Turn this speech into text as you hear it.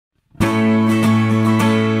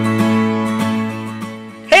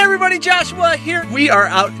Joshua here. We are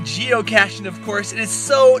out geocaching, of course. It is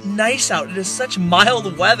so nice out. It is such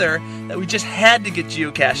mild weather that we just had to get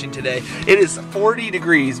geocaching today. It is 40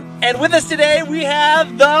 degrees. And with us today, we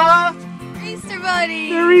have the Easter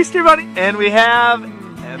Bunny. The Easter Bunny. And we have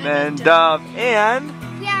and Dove.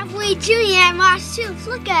 And we have Wee Junior and lost tooth.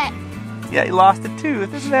 Look at it. Yeah, he lost a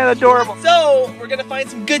tooth. Isn't that adorable? So, we're going to find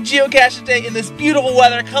some good geocache today in this beautiful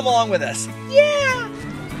weather. Come along with us. Yeah!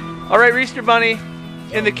 All right, Easter Bunny,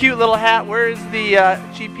 in the cute little hat, where's the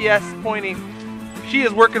GPS pointing? She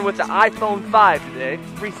is working with the iPhone 5 today.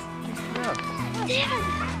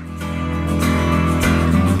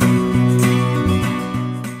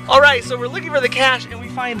 All right, so we're looking for the cache, and we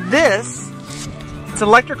find this. It's an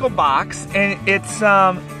electrical box, and it's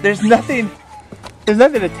there's nothing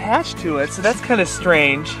attached to it, so that's kind of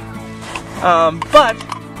strange. But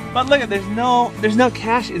look at there's no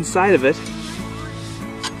cache inside of it.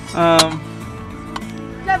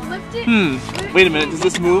 Does that lift it? Wait a minute, does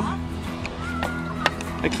this move?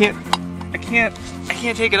 I can't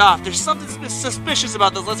take it off. There's something suspicious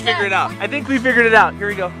about this. Let's figure it out. I think we figured it out. Here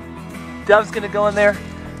we go. Dove's gonna go in there,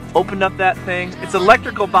 open up that thing. It's an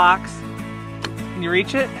electrical box. Can you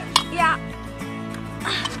reach it? Yeah.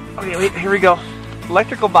 Okay, wait, here we go.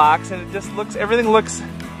 Electrical box, and it just looks, everything looks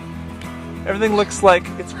like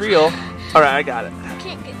it's real. All right, I got it. I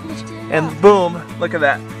can't get lifted. And boom, look at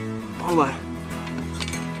that. Hold on.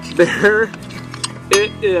 There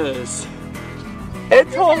it is.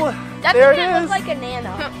 It totally, there it is. Look like a nano.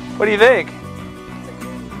 What do you think?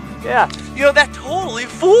 Yeah, you know, that totally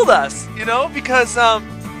fooled us, you know, because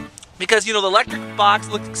you know, the electric box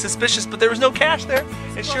looked suspicious, but there was no cache there.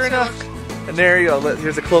 And sure enough, and there you go.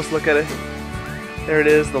 Here's a close look at it. There it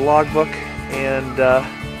is, the logbook, and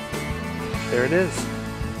there it is.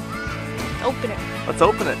 Open it. Let's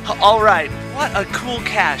open it. All right, what a cool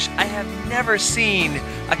cache. I have never seen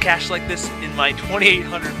a cache like this in my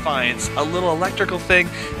 2,800 finds. A little electrical thing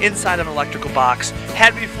inside of an electrical box.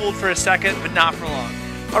 Had me fooled for a second, but not for long.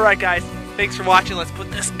 All right, guys, thanks for watching. Let's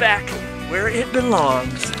put this back where it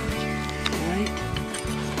belongs. Right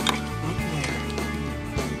up there.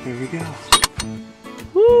 There we go.